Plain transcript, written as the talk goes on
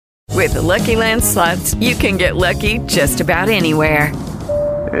With the Lucky Land Slots, you can get lucky just about anywhere.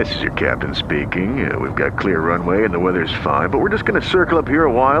 This is your captain speaking. We've got clear runway and the weather's fine, but we're just going to circle up here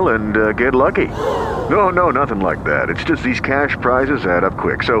a while and get lucky. No, nothing like that. It's just these cash prizes add up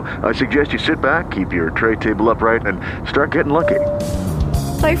quick. So I suggest you sit back, keep your tray table upright, and start getting lucky.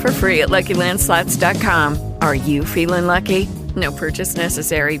 Play for free at LuckyLandSlots.com. Are you feeling lucky? No purchase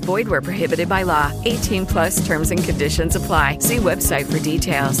necessary. Void where prohibited by law. 18 plus terms and conditions apply. See website for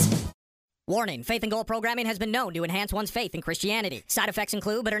details. Warning, Faith and Goal programming has been known to enhance one's faith in Christianity. Side effects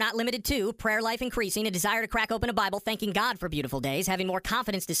include, but are not limited to, prayer life increasing, a desire to crack open a Bible, thanking God for beautiful days, having more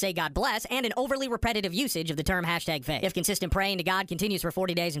confidence to say God bless, and an overly repetitive usage of the term #faith. If consistent praying to God continues for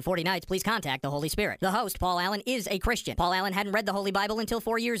 40 days and 40 nights, please contact the Holy Spirit. The host, Paul Allen, is a Christian. Paul Allen hadn't read the Holy Bible until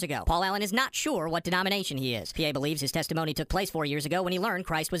 4 years ago. Paul Allen is not sure what denomination he is. PA believes his testimony took place 4 years ago when he learned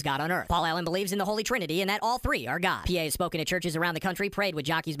Christ was God on earth. Paul Allen believes in the Holy Trinity and that all three are God. PA has spoken at churches around the country, prayed with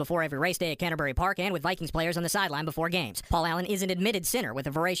jockeys before every race day at Canterbury Park, and with Vikings players on the sideline before games. Paul Allen is an admitted sinner with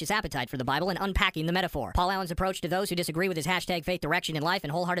a voracious appetite for the Bible and unpacking the metaphor. Paul Allen's approach to those who disagree with his #faith direction in life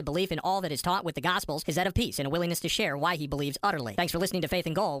and wholehearted belief in all that is taught with the Gospels is that of peace and a willingness to share why he believes utterly. Thanks for listening to Faith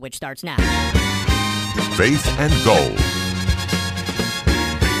and Goal, which starts now. Faith and Goal.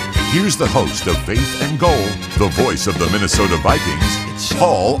 Here's the host of Faith and Goal, the voice of the Minnesota Vikings,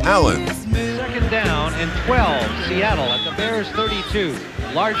 Paul Allen. Second down and 12, Seattle at the Bears 32.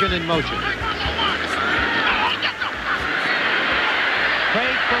 Largent in motion.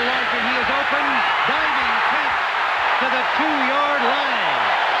 Craig for Largent. He is open. Diving catch to the 2-yard line.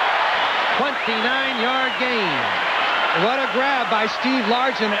 29-yard gain. What a grab by Steve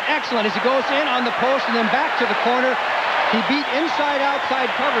Largent. Excellent as he goes in on the post and then back to the corner. He beat inside-outside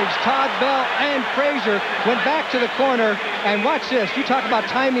coverage. Todd Bell and Frazier went back to the corner. And watch this. You talk about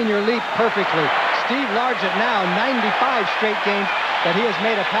timing your leap perfectly. Steve Largent now 95 straight games that he has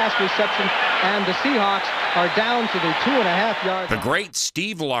made a pass reception, and the Seahawks are down to the 2.5-yard The line. great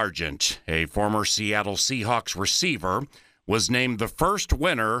Steve Largent, a former Seattle Seahawks receiver, was named the first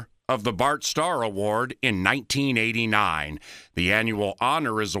winner of the Bart Starr Award in 1989. The annual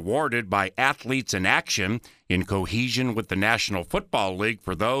honor is awarded by Athletes in Action in cohesion with the National Football League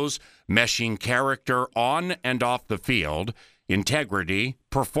for those meshing character on and off the field, integrity,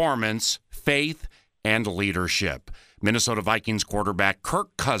 performance, faith, and leadership. Minnesota Vikings quarterback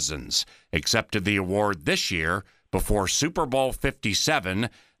Kirk Cousins accepted the award this year before Super Bowl 57,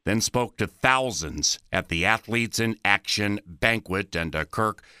 then spoke to thousands at the Athletes in Action banquet, and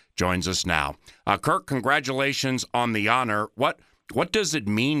Kirk joins us now. Kirk, congratulations on the honor. What does it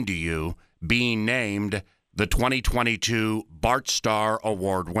mean to you being named the 2022 Bart Starr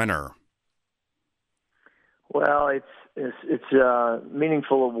Award winner? Well, it's a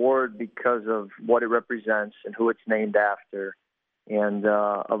meaningful award because of what it represents and who it's named after. And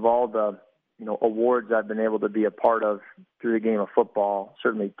of all the awards I've been able to be a part of through the game of football,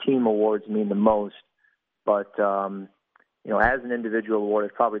 certainly team awards mean the most. But as an individual award,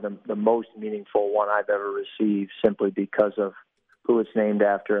 it's probably the most meaningful one I've ever received, simply because of who it's named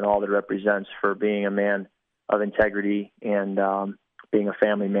after and all that it represents for being a man of integrity and being a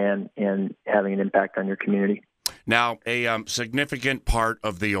family man and having an impact on your community. Now, a significant part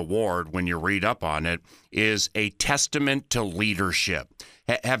of the award, when you read up on it, is a testament to leadership.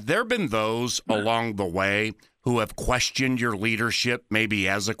 Have there been those along the way who have questioned your leadership, maybe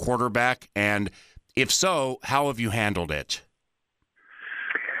as a quarterback? And if so, how have you handled it?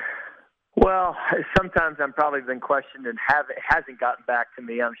 Well, sometimes I'm probably been questioned and hasn't gotten back to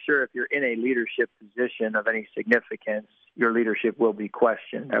me. I'm sure if you're in a leadership position of any significance, your leadership will be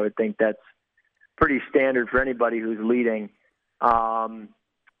questioned. I would think that's pretty standard for anybody who's leading. Most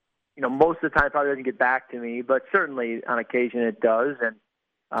of the time it probably doesn't get back to me, but certainly on occasion it does.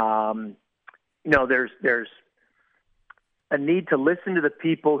 And, there's a need to listen to the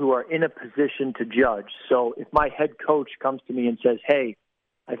people who are in a position to judge. So if my head coach comes to me and says, hey,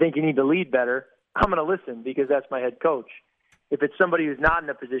 I think you need to lead better, I'm going to listen because that's my head coach. If it's somebody who's not in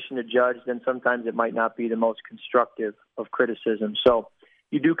a position to judge, then sometimes it might not be the most constructive of criticism. So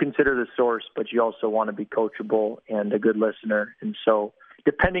you do consider the source, but you also want to be coachable and a good listener. And so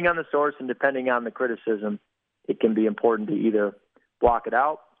depending on the source and depending on the criticism, it can be important to either block it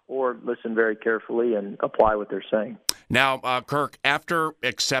out or listen very carefully and apply what they're saying. Now, Kirk, after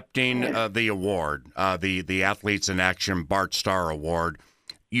accepting the award, the Athletes in Action Bart Starr Award,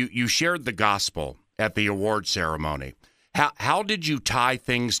 you shared the gospel at the award ceremony. How did you tie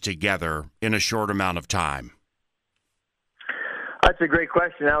things together in a short amount of time? That's a great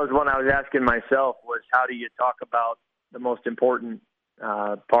question. That was one I was asking myself, was how do you talk about the most important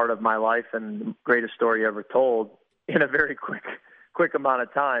part of my life and the greatest story ever told in a very quick amount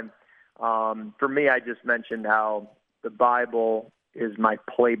of time? For me, I just mentioned how the Bible is my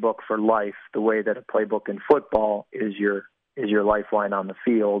playbook for life, the way that a playbook in football is your lifeline on the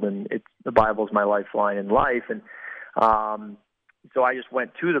field, and the Bible is my lifeline in life. And so I just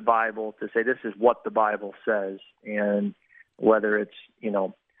went to the Bible to say, this is what the Bible says. And whether it's,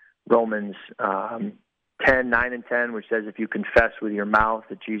 Romans 9 and 10, which says, if you confess with your mouth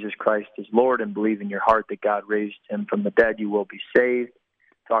that Jesus Christ is Lord and believe in your heart that God raised him from the dead, you will be saved.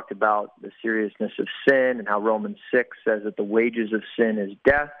 Talked about the seriousness of sin and how Romans 6 says that the wages of sin is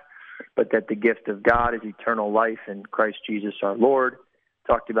death, but that the gift of God is eternal life in Christ Jesus our Lord.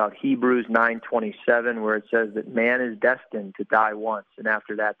 Talked about Hebrews 9:27, where it says that man is destined to die once and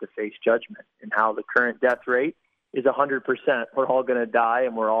after that to face judgment, and how the current death rate is 100%. We're all going to die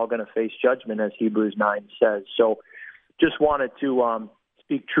and we're all going to face judgment, as Hebrews 9 says. So just wanted to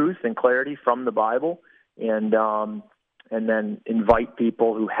speak truth and clarity from the Bible, and then invite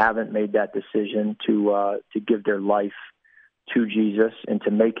people who haven't made that decision to give their life to Jesus and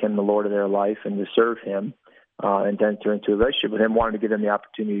to make him the Lord of their life and to serve him and to enter into a relationship with him. Wanted to give them the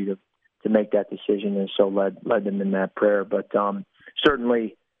opportunity to make that decision, and so led them in that prayer. But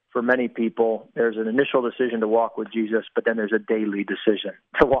certainly for many people, there's an initial decision to walk with Jesus, but then there's a daily decision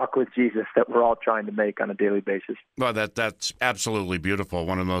to walk with Jesus that we're all trying to make on a daily basis. Well, that's absolutely beautiful.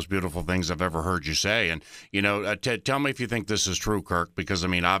 One of the most beautiful things I've ever heard you say. And, tell me if you think this is true, Kirk, because,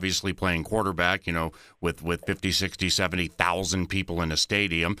 obviously playing quarterback, with 50, 60, 70,000 people in a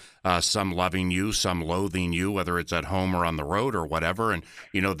stadium, some loving you, some loathing you, whether it's at home or on the road or whatever. And,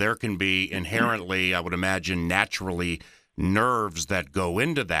 there can be inherently, I would imagine, naturally nerves that go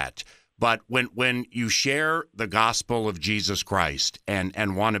into that. But when you share the gospel of Jesus Christ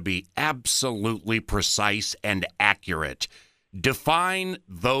and want to be absolutely precise and accurate, define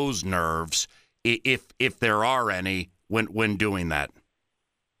those nerves, if there are any, when doing that.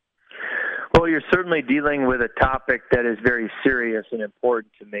 Well, you're certainly dealing with a topic that is very serious and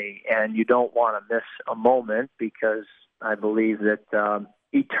important to me, and you don't want to miss a moment, because I believe that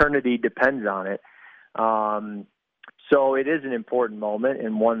eternity depends on it. So it is an important moment,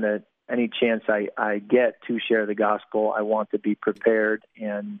 and one that any chance I get to share the gospel, I want to be prepared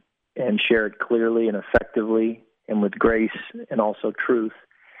and share it clearly and effectively and with grace and also truth.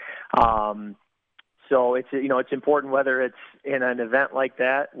 So it's important, whether it's in an event like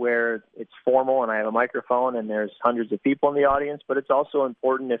that where it's formal and I have a microphone and there's hundreds of people in the audience, but it's also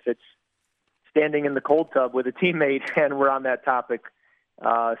important if it's standing in the cold tub with a teammate and we're on that topic.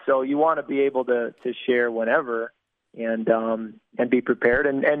 So you want to be able to share whenever, and be prepared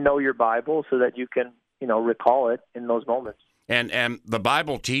and know your Bible so that you can, recall it in those moments. And the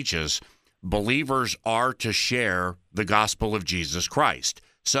Bible teaches believers are to share the gospel of Jesus Christ.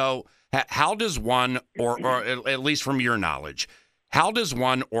 So how does one, or at least from your knowledge, how does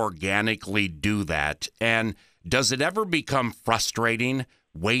one organically do that? And does it ever become frustrating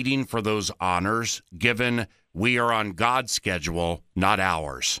waiting for those honors, given we are on God's schedule, not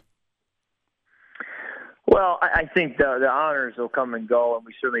ours? Well, I think the honors will come and go, and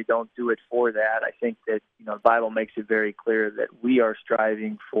we certainly don't do it for that. I think that the Bible makes it very clear that we are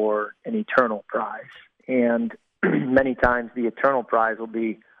striving for an eternal prize, and many times the eternal prize will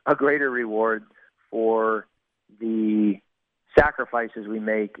be a greater reward for the sacrifices we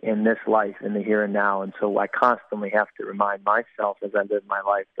make in this life, in the here and now. And so I constantly have to remind myself as I live my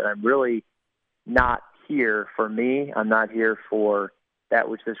life that I'm really not here for me. I'm not here for that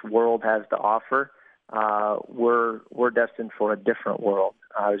which this world has to offer. We're destined for a different world.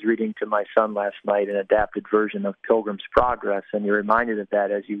 I was reading to my son last night an adapted version of Pilgrim's Progress, and you're reminded of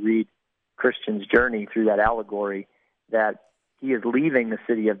that as you read Christian's journey through that allegory, that he is leaving the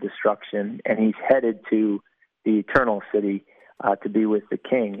city of destruction and he's headed to the eternal city to be with the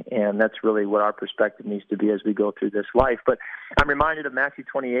King. And that's really what our perspective needs to be as we go through this life. But I'm reminded of Matthew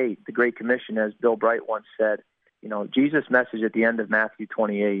 28, the Great Commission, as Bill Bright once said. Jesus' message at the end of Matthew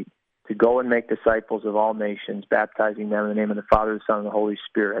 28, to go and make disciples of all nations, baptizing them in the name of the Father, the Son, and the Holy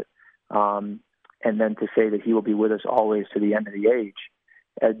Spirit, and then to say that he will be with us always to the end of the age.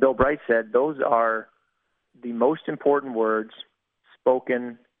 As Bill Bright said, those are the most important words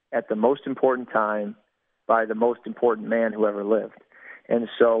spoken at the most important time by the most important man who ever lived. And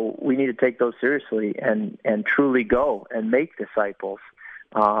so we need to take those seriously and truly go and make disciples.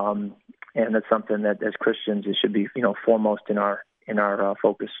 And that's something that as Christians it should be foremost in our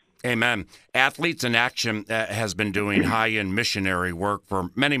focus. Amen. Athletes in Action has been doing high-end missionary work for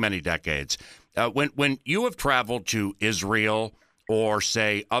many, many decades. When you have traveled to Israel or,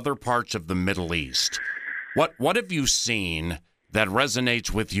 say, other parts of the Middle East, what have you seen that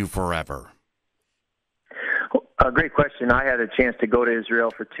resonates with you forever? Great question. I had a chance to go to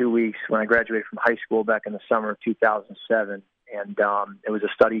Israel for 2 weeks when I graduated from high school back in the summer of 2007. And it was a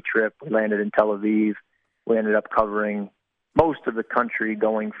study trip. We landed in Tel Aviv. We ended up covering most of the country,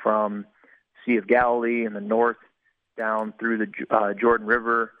 going from Sea of Galilee in the north down through the Jordan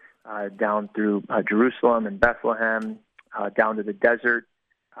River, down through Jerusalem and Bethlehem, down to the desert,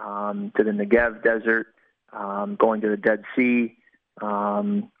 to the Negev desert, going to the Dead Sea,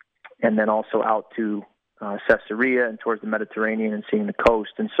 and then also out to Caesarea and towards the Mediterranean and seeing the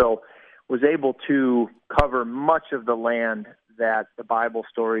coast. And so was able to cover much of the land that the Bible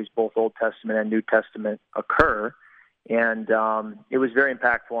stories, both Old Testament and New Testament, occur. And it was very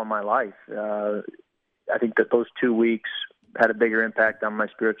impactful on my life. I think that those 2 weeks had a bigger impact on my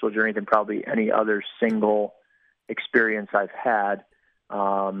spiritual journey than probably any other single experience I've had.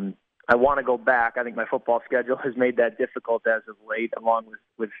 I want to go back. I think my football schedule has made that difficult as of late, along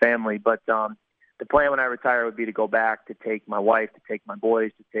with family. But the plan when I retire would be to go back, to take my wife, to take my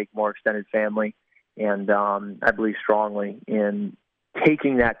boys, to take more extended family. And I believe strongly in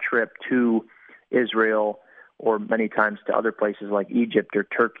taking that trip to Israel, or many times to other places like Egypt or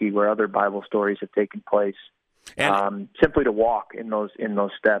Turkey, where other Bible stories have taken place, and simply to walk in those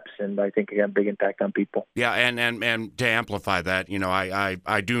steps. And I think, again, big impact on people. Yeah, and to amplify that,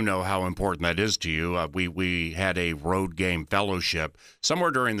 I do know how important that is to you. We had a road game fellowship somewhere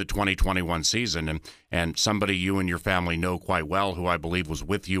during the 2021 season, and somebody you and your family know quite well, who I believe was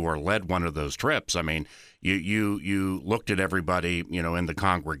with you or led one of those trips. I mean, you looked at everybody, in the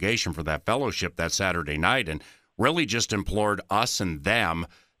congregation for that fellowship that Saturday night, and really just implored us and them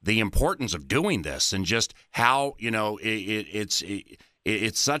the importance of doing this, and just how it's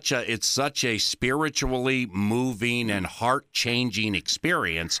such a spiritually moving and heart-changing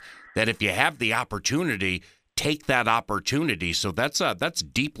experience that if you have the opportunity, take that opportunity. So that's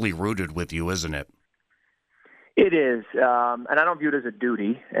deeply rooted with you, isn't it? It is, and I don't view it as a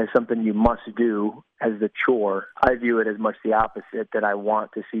duty, as something you must do, as the chore. I view it as much the opposite, that I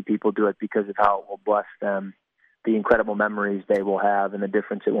want to see people do it because of how it will bless them, the incredible memories they will have, and the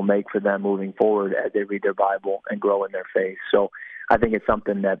difference it will make for them moving forward as they read their Bible and grow in their faith. So I think it's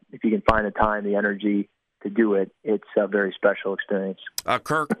something that if you can find the time, the energy to do it, it's a very special experience.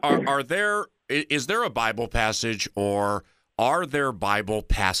 Kirk, is there a Bible passage, or are there Bible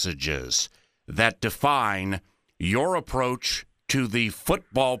passages that define your approach to the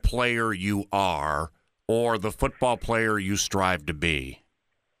football player you are, or the football player you strive to be?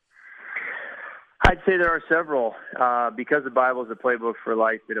 I'd say there are several. Because the Bible is a playbook for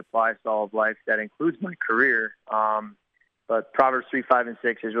life, it applies to all of life. That includes my career. But Proverbs 3, 5, and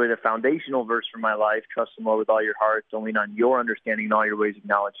 6 is really the foundational verse for my life. Trust the Lord with all your heart. Don't lean on your understanding. In all your ways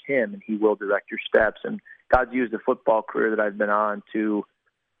acknowledge Him, and He will direct your steps. And God's used the football career that I've been on to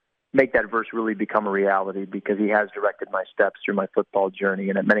make that verse really become a reality, because He has directed my steps through my football journey.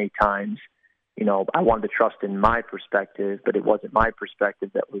 And at many times, I wanted to trust in my perspective, but it wasn't my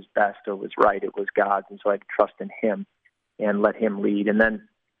perspective that was best or was right. It was God's, and so I had to trust in Him and let Him lead. And then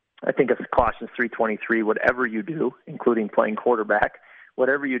I think of Colossians 3:23, whatever you do, including playing quarterback,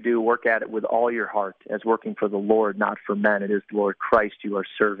 whatever you do, work at it with all your heart, as working for the Lord, not for men. It is the Lord Christ you are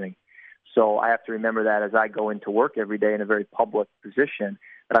serving. So I have to remember that as I go into work every day in a very public position,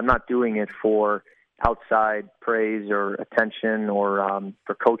 that I'm not doing it for outside praise or attention, or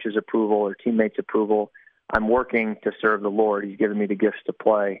for coaches' approval or teammates' approval. I'm working to serve the Lord. He's given me the gifts to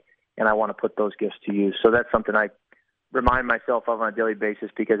play, and I want to put those gifts to use. So that's something I remind myself of on a daily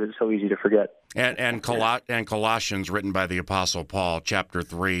basis, because it's so easy to forget. And Colossians, written by the Apostle Paul, chapter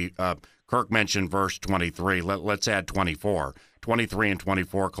 3, Kirk mentioned verse 23. Let's add 24. 23 and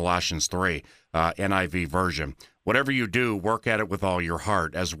 24, Colossians 3, NIV version. Whatever you do, work at it with all your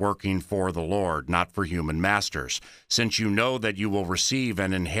heart, as working for the Lord, not for human masters, since you know that you will receive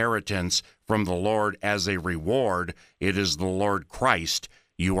an inheritance from the Lord as a reward. It is the Lord Christ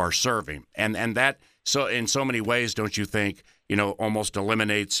you are serving. And that, so in so many ways, don't you think, almost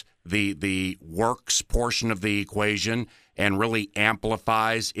eliminates the works portion of the equation and really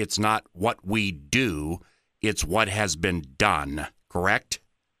amplifies, it's not what we do, it's what has been done, correct?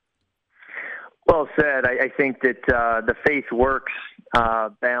 Well said. I think that the faith works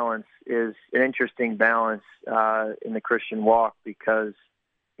balance is an interesting balance in the Christian walk, because,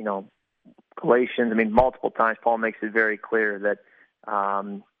 Galatians, multiple times Paul makes it very clear that,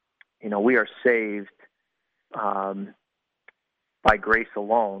 we are saved by grace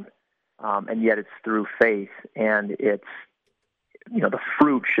alone, and yet it's through faith, and it's, the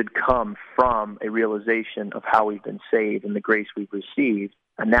fruit should come from a realization of how we've been saved and the grace we've received.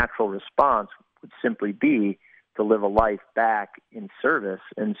 A natural response would simply be to live a life back in service.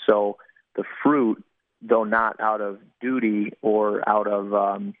 And so the fruit though not out of duty or out of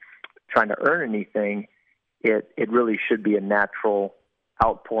trying to earn anything, it really should be a natural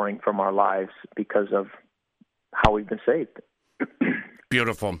outpouring from our lives because of how we've been saved.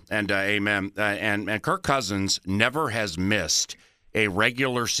 Beautiful, and amen. And Kirk Cousins never has missed a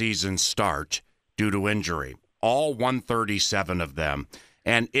regular season start due to injury. All 137 of them.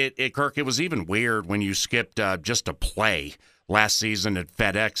 And Kirk, it was even weird when you skipped just a play last season at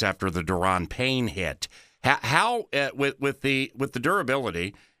FedEx after the Daron Payne hit. How with the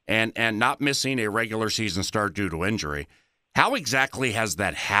durability and not missing a regular season start due to injury, how exactly has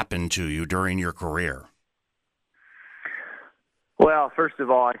that happened to you during your career? Well, first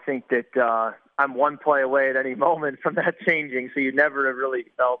of all, I think that I'm one play away at any moment from that changing, so you never have really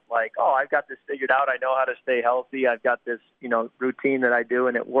felt like, oh, I've got this figured out. I know how to stay healthy. I've got this, routine that I do,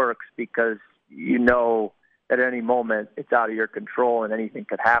 and it works because you know that at any moment it's out of your control and anything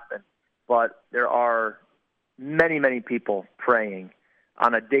could happen. But there are many, many people praying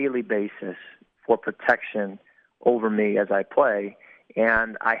on a daily basis for protection over me as I play.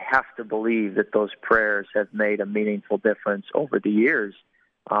 And I have to believe that those prayers have made a meaningful difference over the years.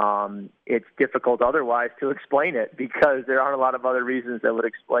 It's difficult otherwise to explain it because there aren't a lot of other reasons that would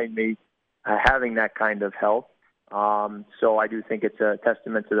explain me having that kind of health. So I do think it's a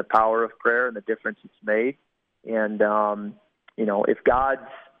testament to the power of prayer and the difference it's made. And, if God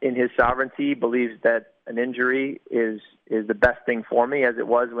in his sovereignty believes that an injury is the best thing for me, as it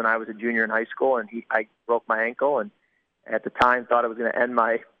was when I was a junior in high school and I broke my ankle and at the time thought it was going to end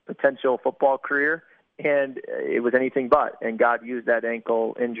my potential football career, and it was anything but. And God used that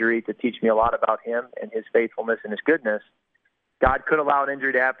ankle injury to teach me a lot about him and his faithfulness and his goodness. God could allow an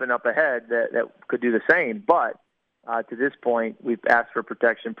injury to happen up ahead that could do the same, but to this point, we've asked for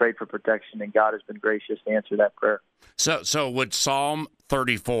protection, prayed for protection, and God has been gracious to answer that prayer. So would Psalm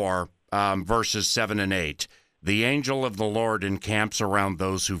 34, verses 7 and 8, the angel of the Lord encamps around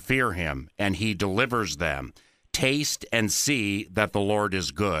those who fear him, and he delivers them. Taste and see that the Lord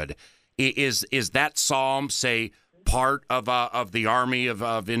is good. Is that psalm, say, part of the army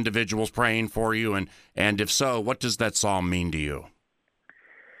of individuals praying for you? And if so, what does that psalm mean to you?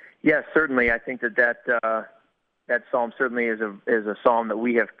 Yes, certainly. I think that psalm certainly is a psalm that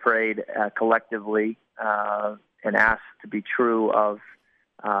we have prayed collectively and asked to be true of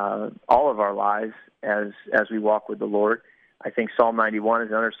all of our lives as we walk with the Lord. I think Psalm 91 is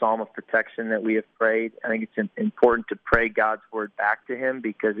another psalm of protection that we have prayed. I think it's important to pray God's word back to him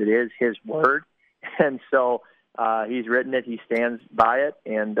because it is his word. And so he's written it, he stands by it,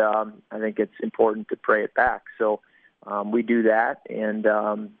 and I think it's important to pray it back. So we do that, and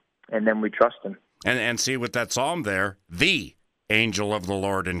then we trust him. And see, with that psalm there, the angel of the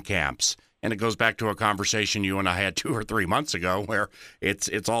Lord encamps. And it goes back to a conversation you and I had 2 or 3 months ago where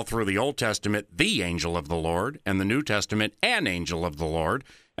it's all through the Old Testament, the angel of the Lord, and the New Testament, an angel of the Lord.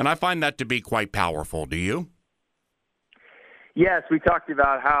 And I find that to be quite powerful. Do you? Yes, we talked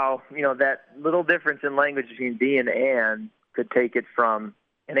about how, that little difference in language between the and an could take it from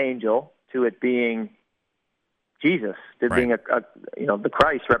an angel to it being Jesus, to being the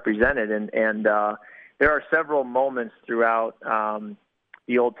Christ represented. And there are several moments throughout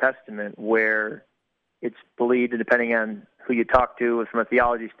the Old Testament where it's believed, depending on who you talk to from a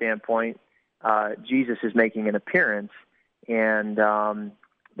theology standpoint, Jesus is making an appearance. And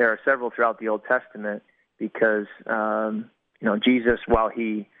there are several throughout the Old Testament because, Jesus, while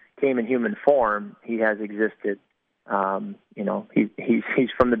he came in human form, he has existed. He's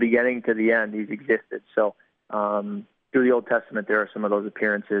from the beginning to the end, he's existed. So through the Old Testament, there are some of those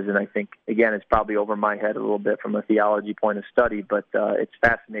appearances, and I think, again, it's probably over my head a little bit from a theology point of study, but it's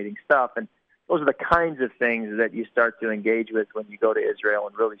fascinating stuff, and those are the kinds of things that you start to engage with when you go to Israel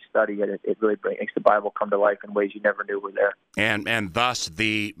and really study it. It really makes the Bible come to life in ways you never knew were there. And thus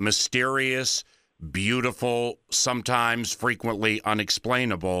the mysterious, beautiful, sometimes frequently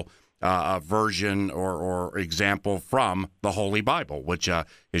unexplainable version or example from the Holy Bible, which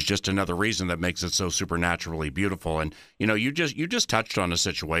is just another reason that makes it so supernaturally beautiful. And you just touched on a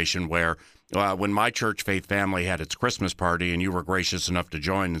situation where when my church faith family had its Christmas party, and you were gracious enough to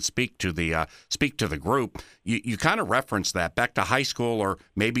join and speak to the group, you kind of referenced that back to high school or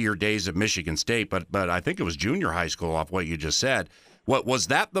maybe your days at Michigan State, but I think it was junior high school off what you just said. What was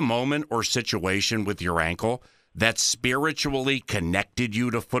that the moment or situation with your ankle that spiritually connected you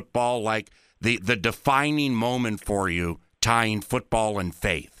to football, like the defining moment for you, tying football and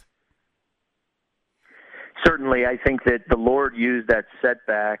faith? Certainly, I think that the Lord used that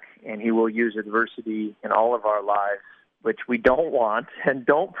setback, and he will use adversity in all of our lives, which we don't want and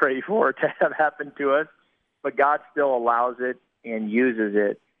don't pray for to have happen to us, but God still allows it and uses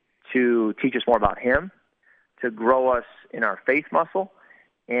it to teach us more about him, to grow us in our faith muscle,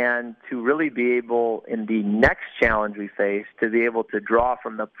 and to really be able, in the next challenge we face, to be able to draw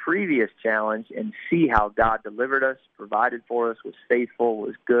from the previous challenge and see how God delivered us, provided for us, was faithful,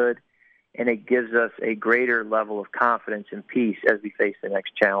 was good, and it gives us a greater level of confidence and peace as we face the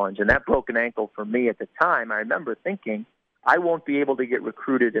next challenge. And that broken ankle for me at the time, I remember thinking, I won't be able to get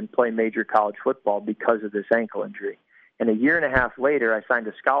recruited and play major college football because of this ankle injury. And a year and a half later, I signed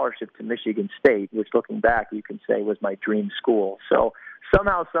a scholarship to Michigan State, which looking back, you can say was my dream school. So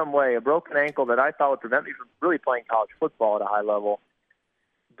somehow, some way, a broken ankle that I thought would prevent me from really playing college football at a high level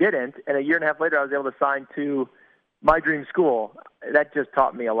didn't. And a year and a half later, I was able to sign to my dream school. That just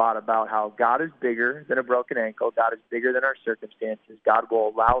taught me a lot about how God is bigger than a broken ankle. God is bigger than our circumstances. God will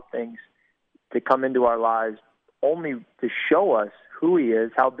allow things to come into our lives only to show us who he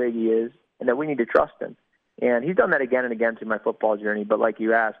is, how big he is, and that we need to trust him. And he's done that again and again through my football journey. But like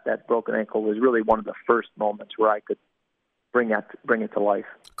you asked, that broken ankle was really one of the first moments where I could bring it to life.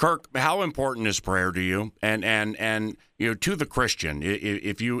 Kirk, how important is prayer to you? And you know, to the Christian,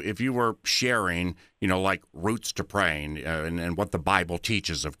 if you were sharing, you know, like roots to praying and what the Bible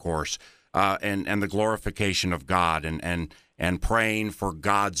teaches, of course, and the glorification of God and praying for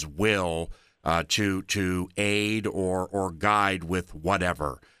God's will to aid or guide with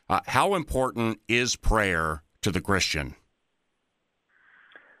whatever. How important is prayer to the Christian?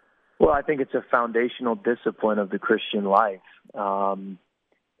 Well, I think it's a foundational discipline of the Christian life. You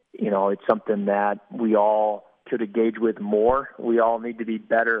know, it's something that we all could engage with more. We all need to be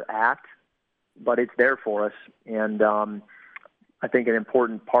better at, but it's there for us. And I think an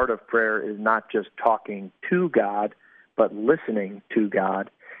important part of prayer is not just talking to God, but listening to God.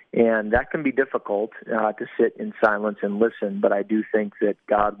 And that can be difficult to sit in silence and listen, but I do think that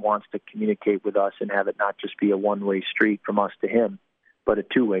God wants to communicate with us and have it not just be a one-way street from us to him, but a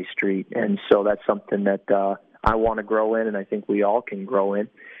two-way street. And so that's something that I want to grow in, and I think we all can grow in.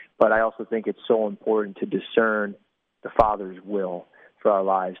 But I also think it's so important to discern the Father's will for our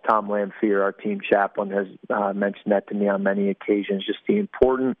lives. Tom Lamphere, our team chaplain, has mentioned that to me on many occasions, just the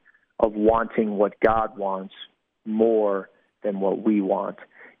importance of wanting what God wants more than what we want.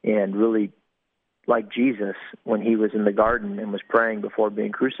 And really, like Jesus, when he was in the garden and was praying before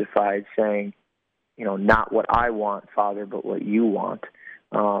being crucified, saying, you know, not what I want, Father, but what you want.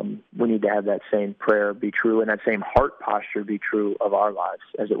 We need to have that same prayer be true and that same heart posture be true of our lives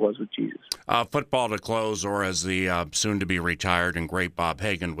as it was with Jesus. Football to close, or as the soon-to-be retired and great Bob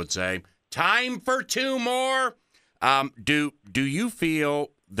Hagan would say, time for two more. Do you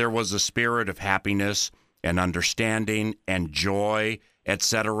feel there was a spirit of happiness and understanding and joy,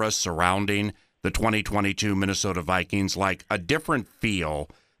 etc., surrounding the 2022 Minnesota Vikings, like a different feel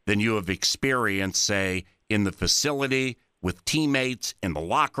than you have experienced, say, in the facility, with teammates, in the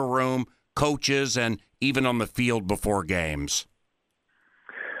locker room, coaches, and even on the field before games?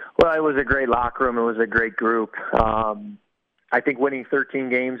 Well, it was a great locker room. It was a great group. I think winning 13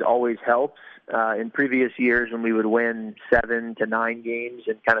 games always helps. In previous years, when we would win 7 to 9 games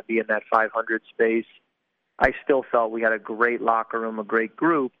and kind of be in that 500 space, I still felt we had a great locker room, a great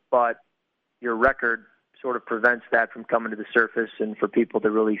group, but your record sort of prevents that from coming to the surface and for people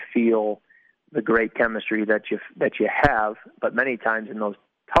to really feel the great chemistry that you have. But many times in those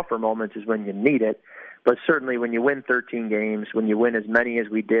tougher moments is when you need it. But certainly when you win 13 games, when you win as many as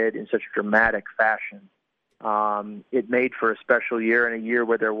we did in such a dramatic fashion, it made for a special year and a year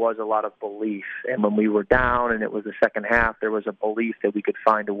where there was a lot of belief. And when we were down and it was the second half, there was a belief that we could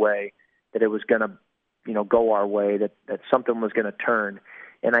find a way, that it was going to, you know, go our way, that something was going to turn.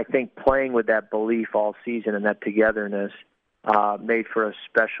 And I think playing with that belief all season and that togetherness made for a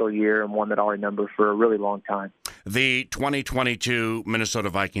special year and one that I'll remember for a really long time. The 2022 Minnesota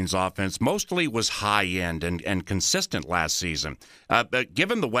Vikings offense mostly was high-end and consistent last season. But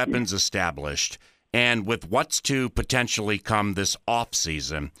given the weapons established and with what's to potentially come this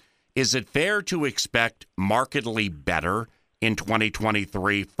offseason, is it fair to expect markedly better in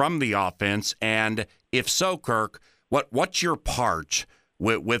 2023 from the offense? And if so, Kirk, what's your part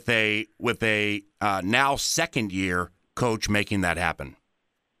with a now second-year coach making that happen?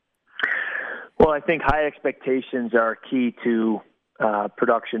 Well, I think high expectations are key to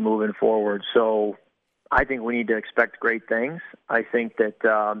production moving forward. So I think we need to expect great things. I think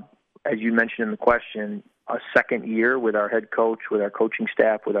that, as you mentioned in the question, a second year with our head coach, with our coaching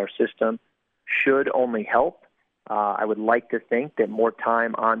staff, with our system should only help. I would like to think that more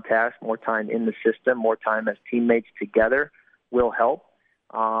time on task, more time in the system, more time as teammates together will help.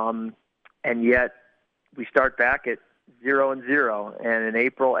 And yet we start back at 0-0, and in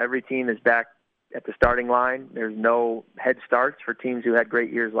April every team is back at the starting line. There's no head starts for teams who had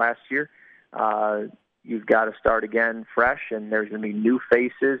great years last year. You've got to start again fresh, and there's going to be new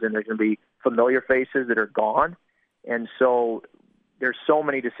faces, and there's going to be familiar faces that are gone. And so there's so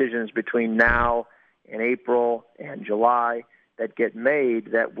many decisions between now and April and July that get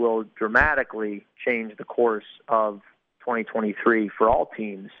made that will dramatically change the course of 2023 for all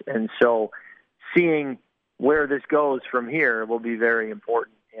teams. And so seeing where this goes from here will be very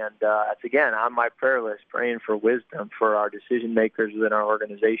important. And it's, again, on my prayer list, praying for wisdom for our decision makers within our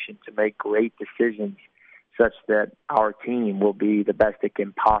organization to make great decisions such that our team will be the best it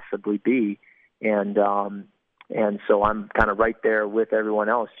can possibly be. And so I'm kind of right there with everyone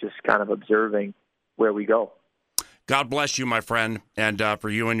else, just kind of observing where we go. God bless you, my friend, and for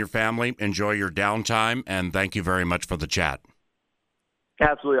you and your family, enjoy your downtime, and thank you very much for the chat.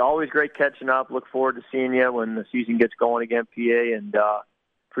 Absolutely. Always great catching up. Look forward to seeing you when the season gets going again, PA, and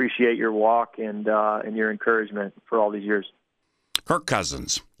appreciate your walk and your encouragement for all these years. Kirk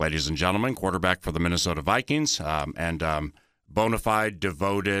Cousins, ladies and gentlemen, quarterback for the Minnesota Vikings, and bona fide,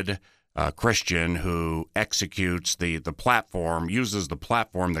 devoted Christian who executes the platform, uses the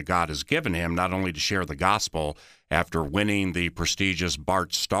platform that God has given him, not only to share the gospel after winning the prestigious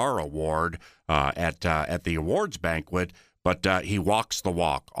Bart Starr Award at the awards banquet, but he walks the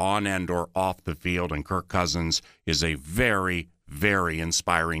walk on and or off the field, and Kirk Cousins is a very, very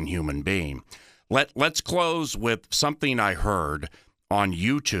inspiring human being. Let's close with something I heard on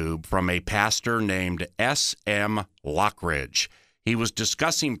YouTube from a pastor named S.M. Lockridge. He was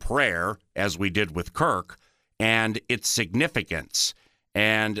discussing prayer, as we did with Kirk, and its significance.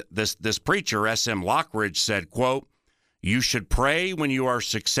 And this preacher, S.M. Lockridge, said, quote, "You should pray when you are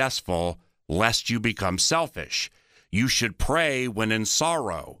successful, lest you become selfish. You should pray when in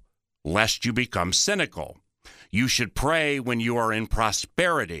sorrow, lest you become cynical. You should pray when you are in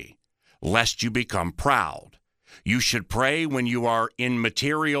prosperity, lest you become proud. You should pray when you are in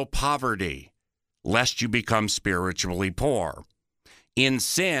material poverty, lest you become spiritually poor. In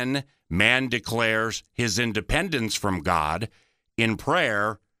sin, man declares his independence from God. In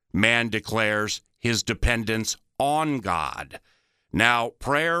prayer, man declares his dependence on God." Now,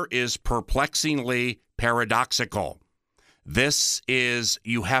 prayer is perplexingly paradoxical. This is,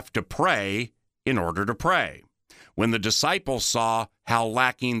 you have to pray in order to pray. When the disciples saw how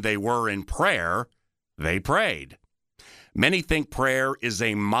lacking they were in prayer, they prayed. Many think prayer is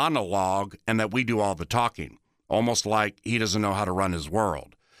a monologue and that we do all the talking, almost like he doesn't know how to run his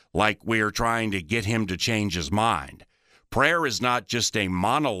world, like we are trying to get him to change his mind. Prayer is not just a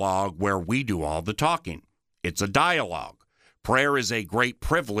monologue where we do all the talking. It's a dialogue. Prayer is a great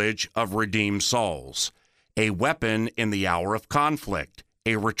privilege of redeemed souls, a weapon in the hour of conflict,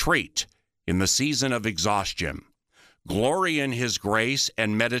 a retreat in the season of exhaustion. Glory in his grace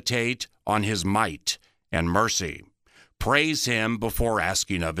and meditate on his might and mercy. Praise him before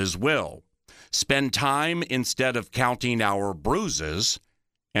asking of his will. Spend time instead of counting our bruises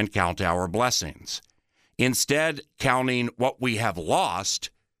and count our blessings. Instead, counting what we have lost,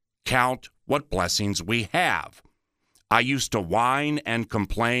 count what blessings we have. I used to whine and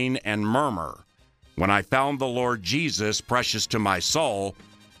complain and murmur. When I found the Lord Jesus precious to my soul,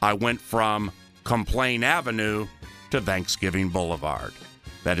 I went from Complain Avenue to Thanksgiving Boulevard.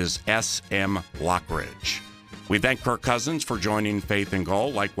 That is S.M. Lockridge. We thank Kirk Cousins for joining Faith and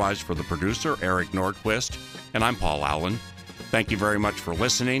Goal, likewise for the producer, Eric Nordquist, and I'm Paul Allen. Thank you very much for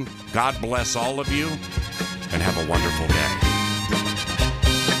listening. God bless all of you, and have a wonderful day.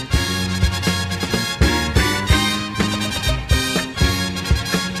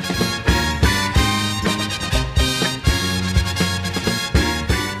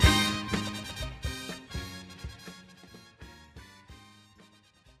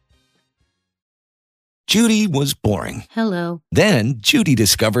 Judy was boring. Hello. Then Judy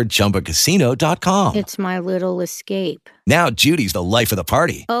discovered ChumbaCasino.com. It's my little escape. Now Judy's the life of the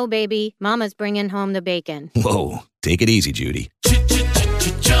party. Oh, baby, mama's bringing home the bacon. Whoa, take it easy, Judy.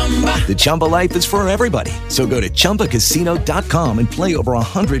 The Chumba life is for everybody. So go to ChumbaCasino.com and play over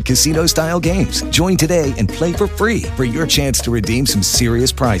 100 casino-style games. Join today and play for free for your chance to redeem some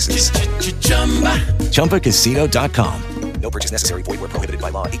serious prizes. ChumbaCasino.com. No purchase necessary. Void where prohibited by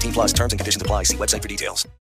law. 18+ terms and conditions apply. See website for details.